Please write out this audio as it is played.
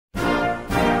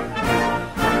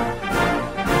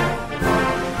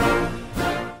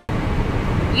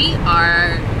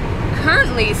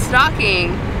recently stalking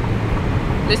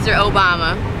Mr.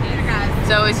 Obama.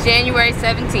 So it's January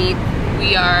 17th.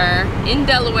 We are in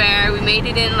Delaware. We made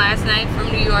it in last night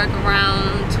from New York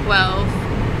around 12.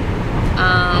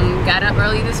 Got up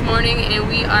early this morning and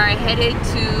we are headed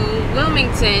to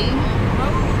Wilmington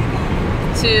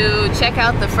to check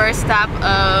out the first stop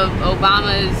of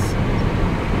Obama's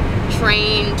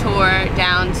train tour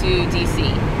down to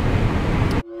DC.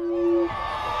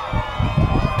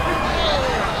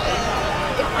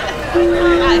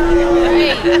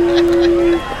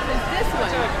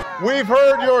 We've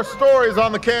heard your stories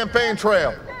on the campaign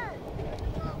trail.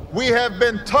 We have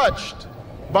been touched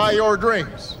by your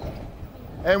dreams.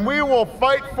 And we will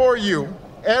fight for you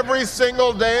every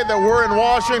single day that we're in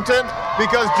Washington,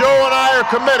 because Joe and I are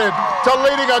committed to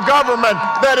leading a government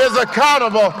that is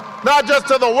accountable, not just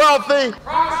to the wealthy.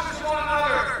 Promises to one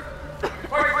another,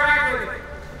 quite frankly,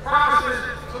 promises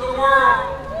to the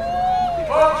world.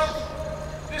 Folks,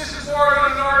 this is more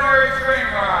than an ordinary train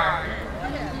ride.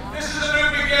 This is a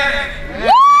new beginning.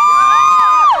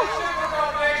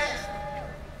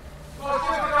 Most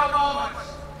difficult moments,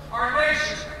 our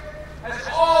nation has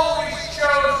always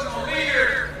chosen a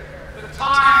leader the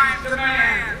times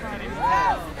demand.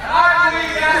 And I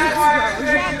believe that's why the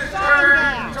nation has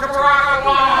turned to Barack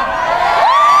Obama.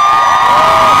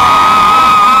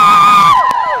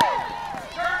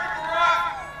 Turn to Barack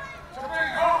to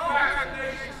bring hope back to the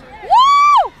nation.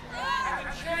 And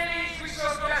the change we so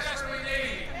desperately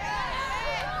need.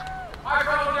 My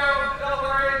fellow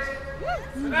Delawareans,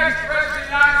 the next president of the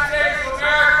United States of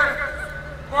America,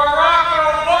 Barack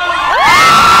Obama.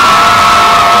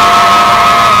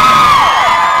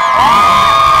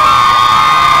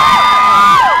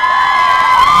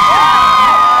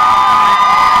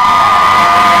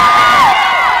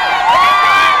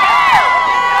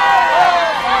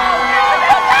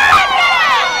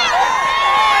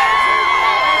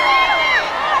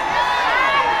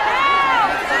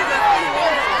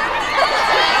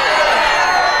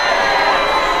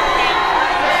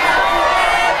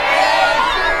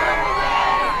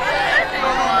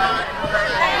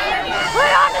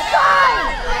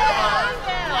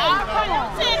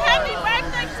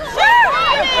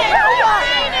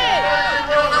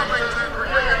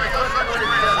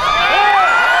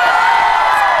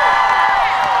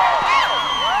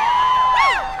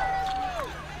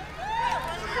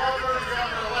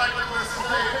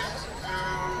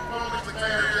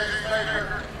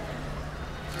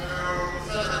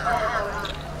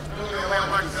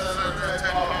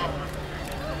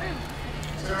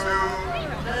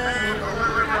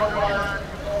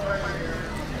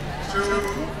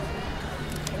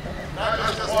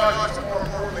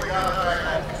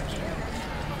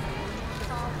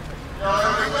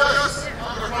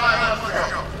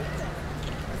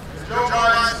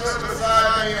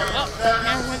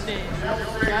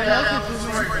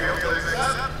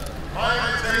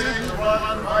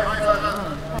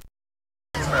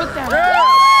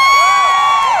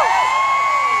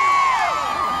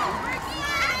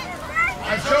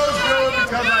 I chose Joe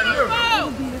because I knew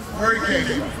where he came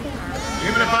from.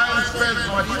 Even if I haven't spent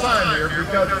much time here,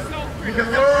 because you can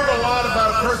learn a lot about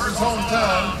a person's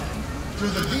hometown through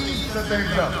the deeds that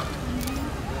they've done.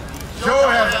 Joe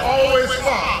has always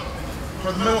fought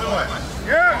for the middle class.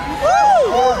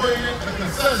 Forging the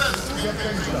consensus to get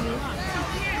things done.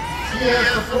 He has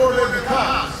supported the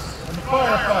cops and the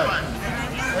firefighters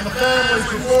and the families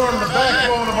who form the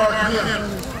backbone of our community,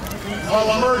 while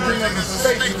emerging as a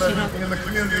statesman in the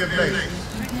community of nations.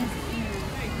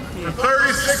 For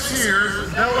 36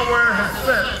 years, Delaware has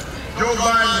sent Joe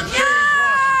Biden to change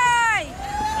Washington,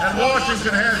 and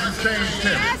Washington hasn't changed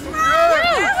him.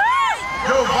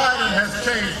 Joe Biden has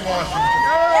changed Washington.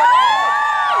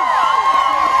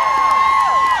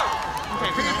 The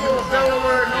people of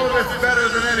Delaware know this better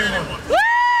than anyone.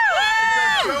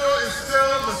 Joe is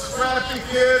still the scrappy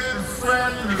kid from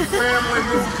Scranton whose family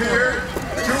moved here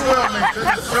to Wilmington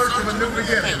in search of a new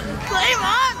beginning. They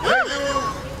knew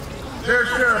their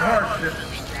share of hardship.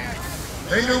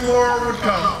 They knew more would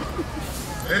come.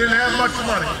 They didn't have much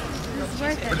money.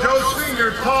 But Joe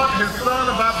Sr. taught his son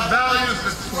about the values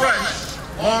that stretch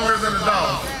longer than a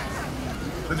dollar.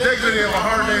 The dignity of a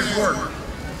hard day's work.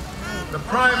 The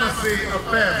primacy of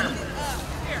family.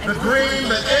 The dream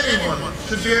that anyone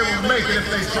should be able to make it if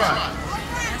they try.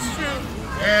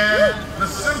 And the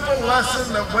simple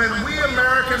lesson that when we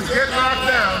Americans get knocked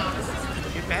down,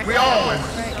 we always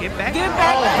get back up.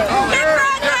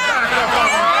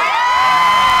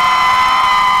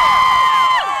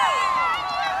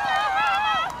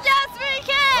 Yes, we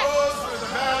can! Those are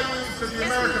the values that the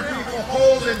American people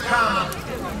hold in common.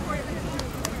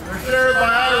 There's are shared by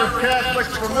Irish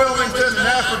Catholics from Wilmington and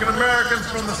African Americans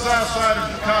from the south side of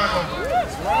Chicago,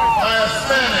 by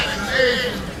Hispanics and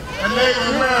Asians and Native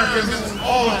Americans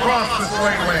all across this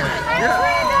great land.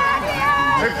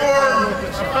 They form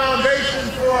a foundation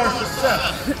for our success,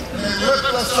 and they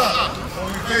lift us up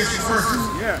when we face adversity.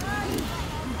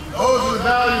 Those are the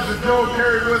values that Joe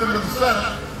carried with him to the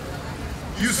Senate.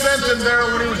 You sent him there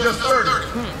when he was just 30.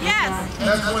 Yes.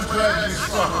 That's when tragedy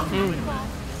struck.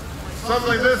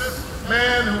 Suddenly this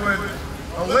man who had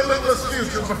a limitless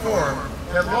future before him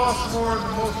had lost more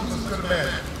than most of us could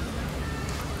imagine.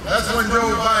 That's when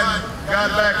Joe Biden got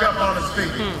back up on his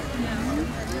feet.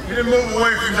 He didn't move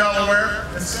away from Delaware.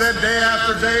 Instead, day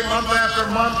after day, month after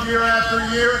month, year after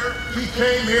year, he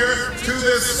came here to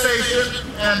this station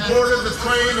and boarded the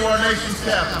train to our nation's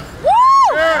capital.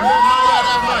 And then night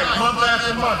after night, month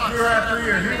after month, year after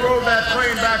year, he rode that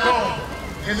train back home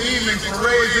in the evenings to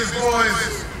raise his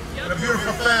boys and a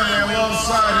beautiful family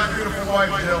alongside his beautiful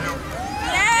wife, Jill.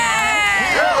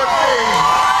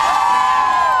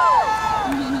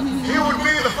 He would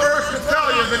be the first to tell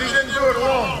you that he didn't do it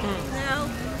alone.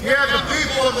 He had the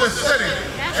people of this city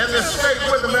and this state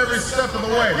with him every step of the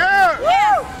way.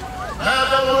 Now,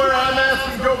 Delaware, I'm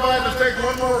asking Joe Biden to take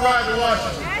one more ride to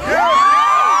Washington.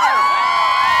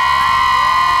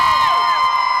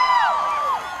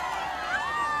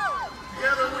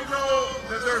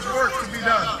 Work to be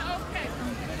done.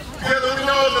 Together we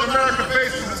know that America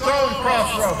faces its own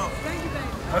crossroads,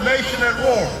 a nation at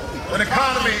war, an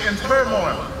economy in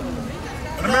turmoil,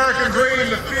 an American dream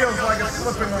that feels like it's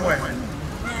slipping away.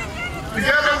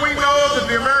 Together we know that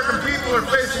the American people are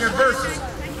facing adversity,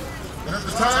 and that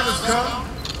the time has come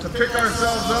to pick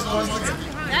ourselves up once again.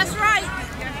 That's right.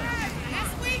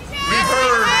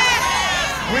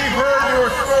 We've heard your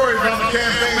stories on the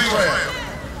campaign trail.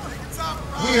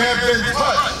 We have been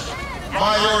touched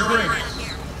by your dreams,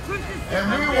 and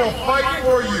we will fight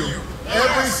for you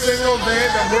every single day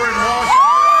that we're in Washington.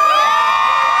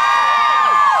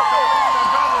 A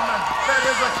government that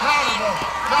is accountable,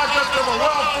 not just to the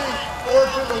wealthy or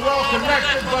to the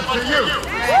well-connected, but to you.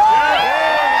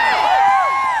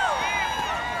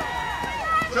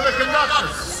 To the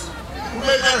conductors who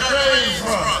make our trains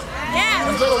run,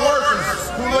 and to the workers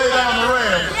who lay down the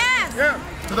rails,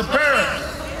 to the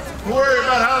parents who worry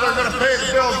about how they're going to pay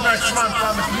the bills next month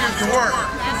on the commute to work,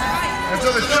 and to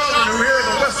the children who hear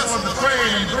the whistle of the train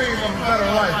and dream of a better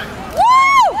life.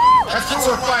 That's who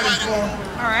we're fighting for.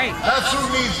 That's who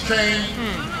needs change.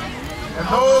 And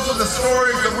those are the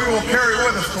stories that we will carry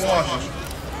with us to Washington.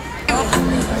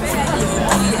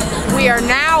 We are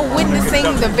now witnessing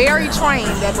the very train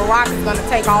that Barack is going to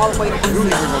take all the way to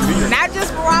DC. Not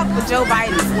just Barack, but Joe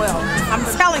Biden as well. I'm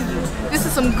telling you, this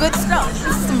is some good stuff.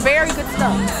 This is some very good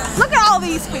stuff. Look at all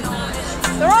these people.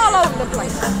 They're all over the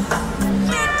place.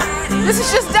 This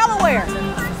is just Delaware.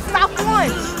 Stop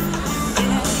one.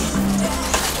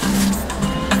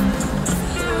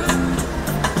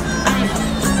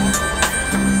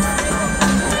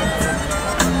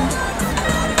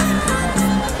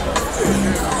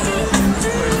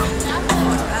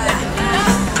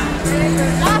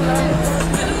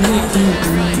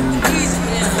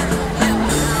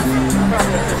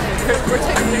 We're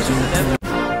taking pictures of them.